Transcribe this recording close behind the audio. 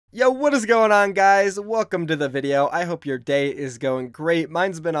Yo, what is going on, guys? Welcome to the video. I hope your day is going great.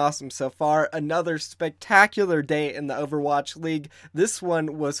 Mine's been awesome so far. Another spectacular day in the Overwatch League. This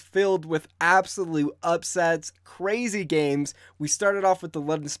one was filled with absolute upsets, crazy games. We started off with the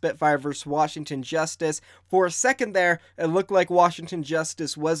London Spitfire versus Washington Justice. For a second there, it looked like Washington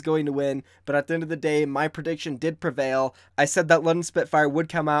Justice was going to win, but at the end of the day, my prediction did prevail. I said that London Spitfire would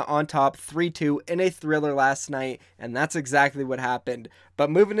come out on top 3-2 in a thriller last night, and that's exactly what happened. But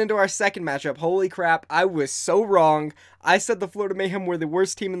moving into our second matchup, holy crap, I was so wrong. I said the Florida Mayhem were the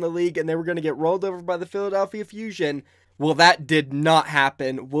worst team in the league and they were going to get rolled over by the Philadelphia Fusion. Well, that did not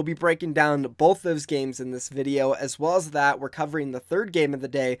happen. We'll be breaking down both those games in this video. As well as that, we're covering the third game of the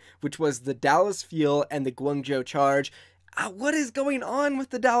day, which was the Dallas Fuel and the Guangzhou Charge. What is going on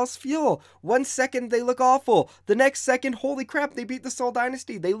with the Dallas Fuel? 1 second they look awful. The next second, holy crap, they beat the Seoul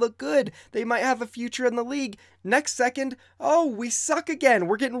Dynasty. They look good. They might have a future in the league. Next second, oh, we suck again.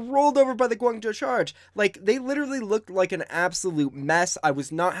 We're getting rolled over by the Guangzhou Charge. Like, they literally looked like an absolute mess. I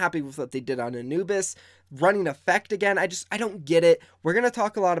was not happy with what they did on Anubis. Running effect again, I don't get it. We're going to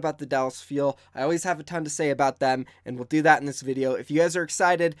talk a lot about the Dallas Fuel. I always have a ton to say about them, and we'll do that in this video. If you guys are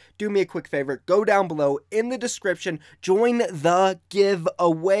excited, do me a quick favor. Go down below in the description. Join the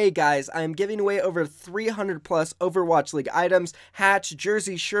giveaway, guys. I am giving away over 300 plus Overwatch League items, hats,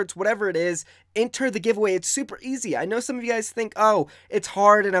 jerseys, shirts, whatever it is. Enter the giveaway. It's super easy. I know some of you guys think, oh, it's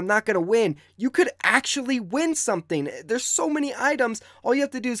hard and I'm not going to win. You could actually win something. There's so many items. All you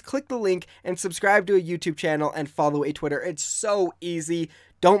have to do is click the link and subscribe to a YouTube channel and follow a Twitter. It's so easy.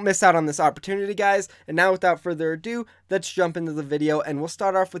 Don't miss out on this opportunity, guys. And now, without further ado, let's jump into the video. And we'll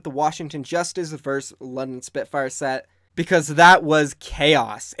start off with the Washington Justice versus London Spitfire set, because that was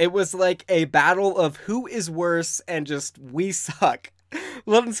chaos. It was like a battle of who is worse and just we suck.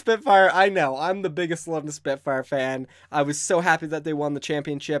 London Spitfire, I know, I'm the biggest London Spitfire fan. I was so happy that they won the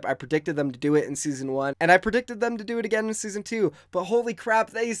championship. I predicted them to do it in Season 1, and I predicted them to do it again in Season 2, but holy crap,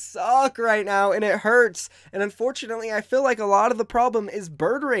 they suck right now, and it hurts. And unfortunately, I feel like a lot of the problem is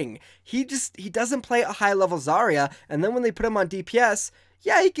Birdring. He doesn't play a high-level Zarya, and then when they put him on DPS,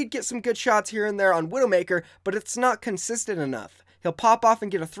 yeah, he could get some good shots here and there on Widowmaker, but it's not consistent enough. He'll pop off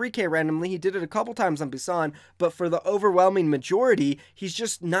and get a 3K randomly. He did it a couple times on Busan, but for the overwhelming majority, he's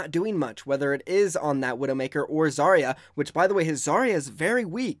just not doing much, whether it is on that Widowmaker or Zarya, which, by the way, his Zarya is very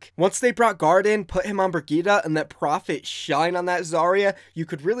weak. Once they brought Guard in, put him on Brigida, and let Prophet shine on that Zarya, you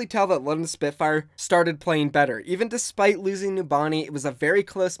could really tell that London Spitfire started playing better. Even despite losing Nubani, it was a very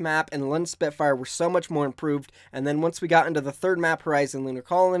close map, and London Spitfire were so much more improved. And then once we got into the third map, Horizon Lunar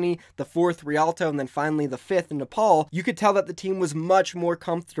Colony, the fourth, Rialto, and then finally the fifth, Nepal, you could tell that the team was much more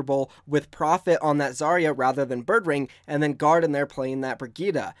comfortable with Prophet on that Zarya rather than Birdring, and then Guard in there playing that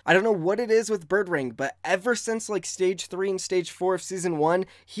Brigida. I don't know what it is with Birdring, but ever since like Stage 3 and Stage 4 of Season 1,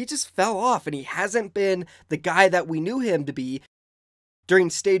 he just fell off, and he hasn't been the guy that we knew him to be during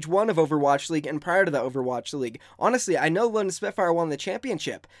Stage 1 of Overwatch League and prior to the Overwatch League. Honestly, I know London Spitfire won the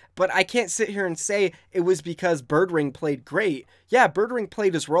championship, but I can't sit here and say it was because Birdring played great. Yeah, Birdring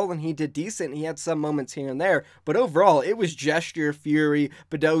played his role and he did decent. He had some moments here and there, but overall, it was Gesture, Fury,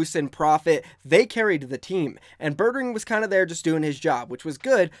 Bedos, and Prophet. They carried the team, and Birdring was kind of there just doing his job, which was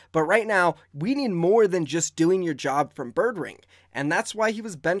good, but right now, we need more than just doing your job from Birdring. And that's why he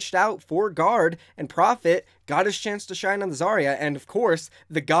was benched out for Guard, and Prophet got his chance to shine on the Zarya, and of course,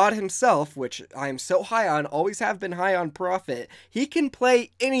 the God himself, which I am so high on, always have been high on Prophet. He can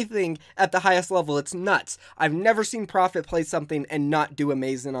play anything at the highest level. It's nuts. I've never seen Prophet play something and not do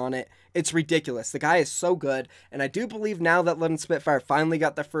amazing on it. It's ridiculous. The guy is so good, and I do believe now that London Spitfire finally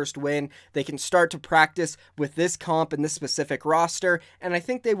got their first win, they can start to practice with this comp and this specific roster, and I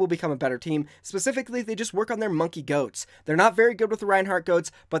think they will become a better team. Specifically, they just work on their monkey goats. They're not very good with the Reinhardt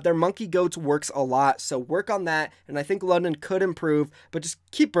goats, but their monkey goats works a lot, so work on that, and I think London could improve, but just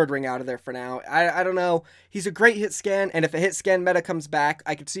keep Birdring out of there for now. I don't know. He's a great hit scan, and if a hit scan meta comes back,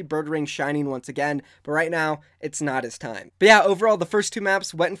 I could see Birdring shining once again, but right now, it's not his time. But yeah, overall, the first two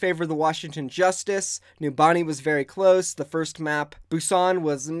maps went in favor of the Washington Justice. Nubani was very close. The first map, Busan,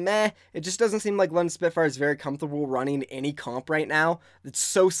 was meh. It just doesn't seem like London Spitfire is very comfortable running any comp right now. It's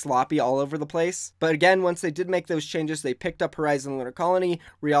so sloppy all over the place. But again, once they did make those changes, they picked up Horizon Lunar Colony,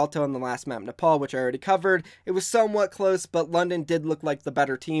 Rialto, and the last map, Nepal, which I already covered. It was somewhat close, but London did look like the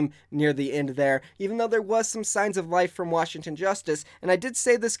better team near the end there, even though there was some signs of life from Washington Justice. And I did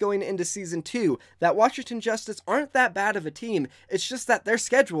say this going into Season 2, that Washington Justice aren't that bad of a team. It's just that their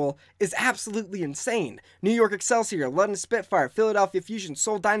schedule is absolutely insane. New York Excelsior, London Spitfire, Philadelphia Fusion,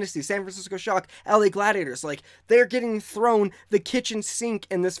 Seoul Dynasty, San Francisco Shock, LA Gladiators. Like, they're getting thrown the kitchen sink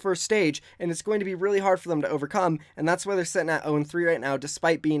in this first stage, and it's going to be really hard for them to overcome, and that's why they're sitting at at 0-3 right now,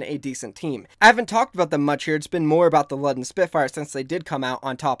 despite being a decent team. I haven't talked about them much here. It's been more about the London Spitfires since they did come out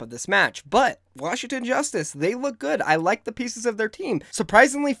on top of this match, but Washington Justice, they look good. I like the pieces of their team.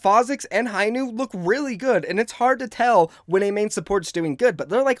 Surprisingly, Fozix and Hainu look really good, and it's hard to tell when a main support's doing good, but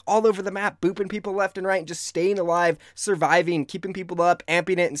they're like all over the map, booping people left and right, and just staying alive, surviving, keeping people up,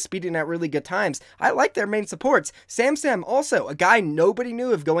 amping it, and speeding at really good times. I like their main supports. Sam also, a guy nobody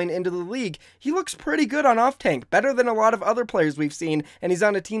knew of going into the league. He looks pretty good on off-tank, better than a lot of other players we've seen, and he's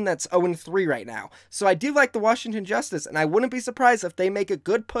on a team that's 0-3 right now. So I do like the Washington Justice, and I wouldn't be surprised if they make a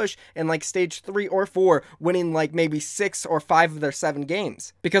good push in like stage 3 or 4, winning like maybe 6 or 5 of their 7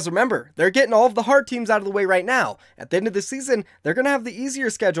 games. Because remember, they're getting all of the hard teams out of the way right now. At the end of the season, they're going to have the easier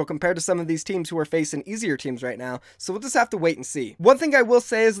schedule compared to some of these teams who are facing easier teams right now, so we'll just have to wait and see. One thing I will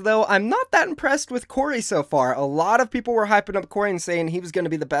say is, though, I'm not that impressed with Corey so far. A lot of people were hyping up Corey and saying he was going to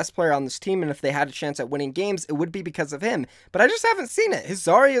be the best player on this team, and if they had a chance at winning games, it would be because of him. But I just haven't seen it. His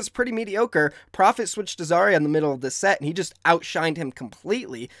Zarya is pretty mediocre. Prophet switched to Zarya in the middle of this set, and he just outshined him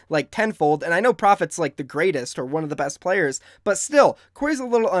completely, like tenfold, and I know Prophet's like the greatest or one of the best players, but still, Corey's a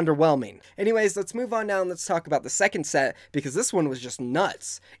little underwhelming. Anyways, let's move on now and let's talk about the second set, because this one was just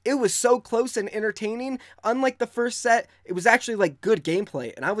nuts. It was so close and entertaining. Unlike the first set, it was actually like good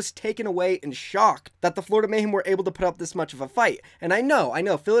gameplay, and I was taken away and shocked that the Florida Mayhem were able to put up this much of a fight. And I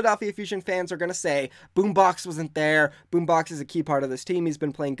know, Philadelphia Fusion fans are going to say, Boombox wasn't there. Boombox is a key part of this team. He's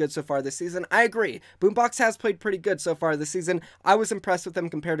been playing good so far this season. I agree. Boombox has played pretty good so far this season. I was impressed with him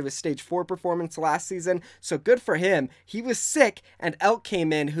compared to his stage 4 performance last season, so good for him. He was sick, and Elk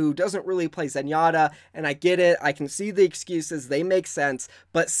came in, who doesn't really play Zenyatta, and I get it. I can see the excuses. They make sense,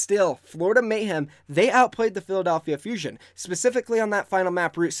 but still, Florida Mayhem, they outplayed the Philadelphia Fusion. Specifically on that final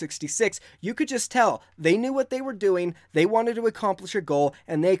map, Route 66, you could just tell they knew what they were doing. They wanted to accomplish a goal,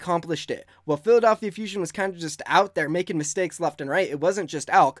 and they accomplished it. Well, Philadelphia Fusion was kind of just out there making mistakes left and right. It wasn't just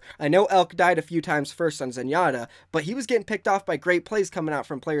Elk. I know Elk died a few times first on Zenyatta, but he was getting picked off by great plays coming out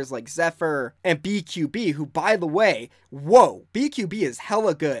from players like Zephyr and BQB, who, by the way, whoa, BQB is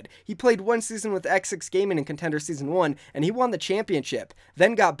hella good. He played one season with X6 Gaming in Contender Season 1, and he won the championship,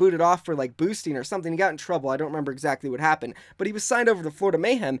 then got booted off for like boosting or something. He got in trouble. I don't remember exactly what happened, but he was signed over to Florida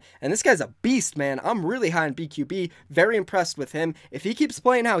Mayhem, and this guy's a beast, man. I'm really high on BQB, very impressed with him. If he keeps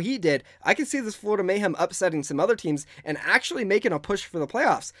playing how he did, I can see this Florida Mayhem upsetting some other teams and actually making a push for the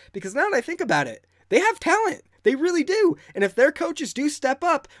playoffs, because now that I think about it, they have talent. They really do. And if their coaches do step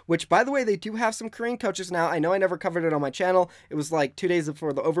up, which, by the way, they do have some Korean coaches now. I know I never covered it on my channel. It was like 2 days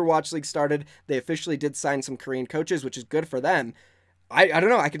before the Overwatch League started. They officially did sign some Korean coaches, which is good for them. I don't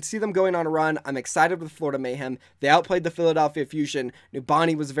know. I can see them going on a run. I'm excited with Florida Mayhem. They outplayed the Philadelphia Fusion.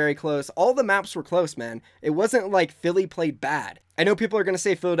 Nubani was very close. All the maps were close, man. It wasn't like Philly played bad. I know people are going to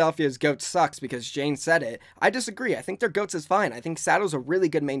say Philadelphia's GOAT sucks because Jane said it. I disagree. I think their GOATs is fine. I think Sato's a really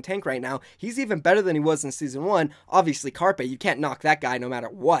good main tank right now. He's even better than he was in Season 1. Obviously, Carpe, you can't knock that guy no matter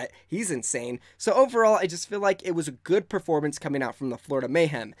what. He's insane. So overall, I just feel like it was a good performance coming out from the Florida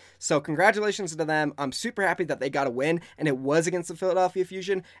Mayhem. So congratulations to them. I'm super happy that they got a win, and it was against the Philadelphia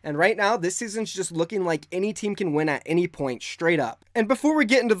Fusion. And right now, this season's just looking like any team can win at any point, straight up. And before we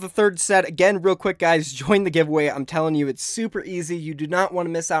get into the third set, again, real quick, guys, join the giveaway. I'm telling you, it's super easy. You do not want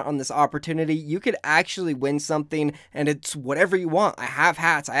to miss out on this opportunity. You could actually win something, and it's whatever you want. I have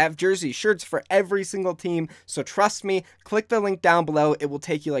hats, I have jerseys, shirts for every single team, so trust me, click the link down below. It will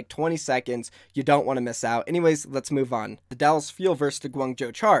take you like 20 seconds. You don't want to miss out. Anyways, let's move on. The Dallas Fuel versus the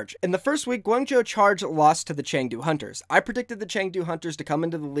Guangzhou Charge. In the first week, Guangzhou Charge lost to the Chengdu Hunters. I predicted the Chengdu Hunters to come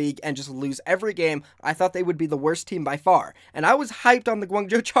into the league and just lose every game. I thought they would be the worst team by far, and I was hyped on the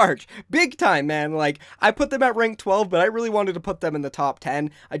Guangzhou Charge. Big time, man. Like, I put them at rank 12, but I really wanted to put them in the top 10.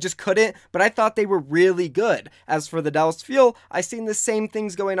 I just couldn't, but I thought they were really good. As for the Dallas Fuel, I seen the same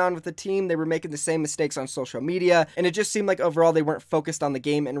things going on with the team. They were making the same mistakes on social media, and it just seemed like overall they weren't focused on the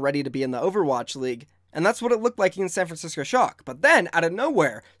game and ready to be in the Overwatch League. And that's what it looked like in San Francisco Shock. But then, out of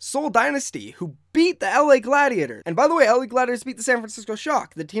nowhere, Seoul Dynasty, who beat the LA Gladiators. And by the way, LA Gladiators beat the San Francisco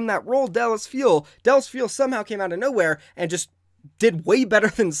Shock, the team that rolled Dallas Fuel. Dallas Fuel somehow came out of nowhere and just did way better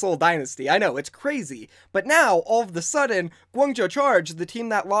than Seoul Dynasty. I know, it's crazy. But now, all of a sudden, Guangzhou Charge, the team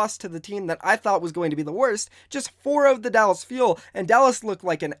that lost to the team that I thought was going to be the worst, just 4-0'd the Dallas Fuel, and Dallas looked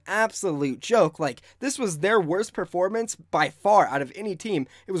like an absolute joke. Like, this was their worst performance by far out of any team.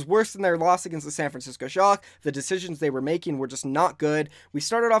 It was worse than their loss against the San Francisco Shock. The decisions they were making were just not good. We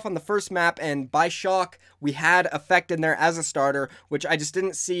started off on the first map, and by Shock, we had Effect in there as a starter, which I just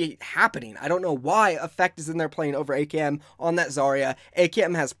didn't see happening. I don't know why Effect is in there playing over AKM on that Zarya.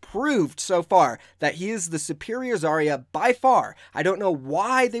 AKM has proved so far that he is the superior Zarya by far. I don't know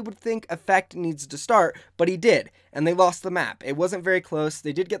why they would think Effect needs to start, but he did, and they lost the map. It wasn't very close.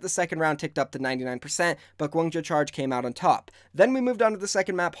 They did get the second round ticked up to 99%, but Guangzhou Charge came out on top. Then we moved on to the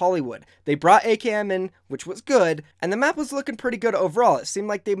second map, Hollywood. They brought AKM in, which was good, and the map was looking pretty good overall. It seemed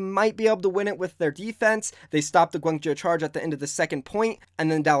like they might be able to win it with their defense. They stopped the Guangzhou Charge at the end of the second point,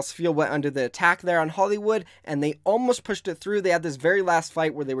 and then Dallas Field went under the attack there on Hollywood, and they almost pushed it through. They had this very last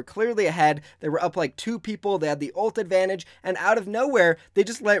fight where they were clearly ahead. They were up like 2 people. They had the ult advantage, and out of nowhere, they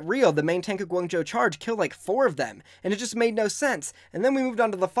just let Rio, the main tank of Guangzhou Charge, kill like 4 of them, and it just made no sense. And then we moved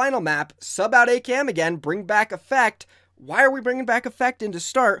on to the final map, sub out AKM again, bring back Effect. Why are we bringing back Effect in to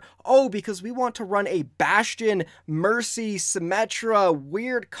start? Oh, because we want to run a Bastion, Mercy, Symmetra,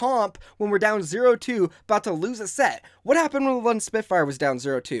 weird comp when we're down 0-2, about to lose a set. What happened when the London Spitfire was down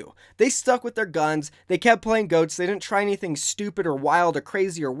 0-2? They stuck with their guns, they kept playing goats, they didn't try anything stupid or wild or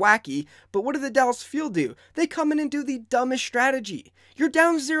crazy or wacky, but what did the Dallas Field do? They come in and do the dumbest strategy. You're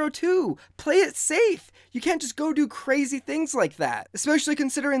down 0-2, play it safe. You can't just go do crazy things like that, especially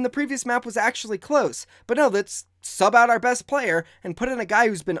considering the previous map was actually close. But no, let's sub out our best player and put in a guy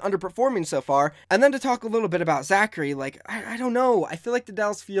who's been underperforming so far. And then to talk a little bit about Zachary, like, I don't know. I feel like the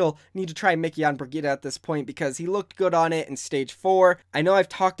Dallas Field need to try Mickey on Brigida at this point because he looked good on it in stage 4. I know I've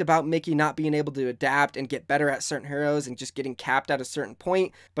talked about Mickey not being able to adapt and get better at certain heroes and just getting capped at a certain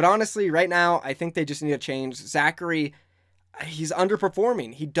point. But honestly, right now, I think they just need to change. Zachary, he's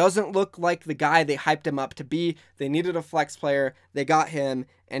underperforming. He doesn't look like the guy they hyped him up to be. They needed a flex player. They got him,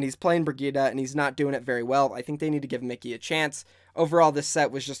 and he's playing Brigida, and he's not doing it very well. I think they need to give Mickey a chance. Overall, this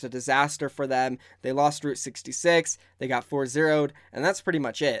set was just a disaster for them. They lost Route 66. They got 4-0'd, and that's pretty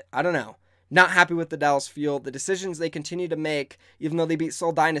much it. I don't know. Not happy with the Dallas Field. The decisions they continue to make, even though they beat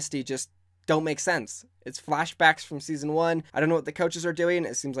Seoul Dynasty, just don't make sense. It's flashbacks from season 1. I don't know what the coaches are doing.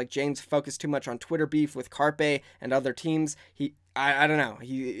 It seems like James focused too much on Twitter beef with Carpe and other teams. I don't know.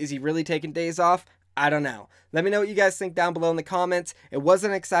 Is he really taking days off? I don't know. Let me know what you guys think down below in the comments. It was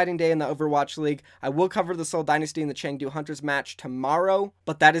an exciting day in the Overwatch League. I will cover the Seoul Dynasty and the Chengdu Hunters match tomorrow,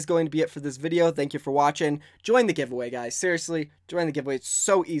 but that is going to be it for this video. Thank you for watching. Join the giveaway, guys. Seriously, join the giveaway. It's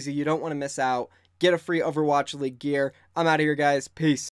so easy. You don't want to miss out. Get a free Overwatch League gear. I'm out of here, guys. Peace.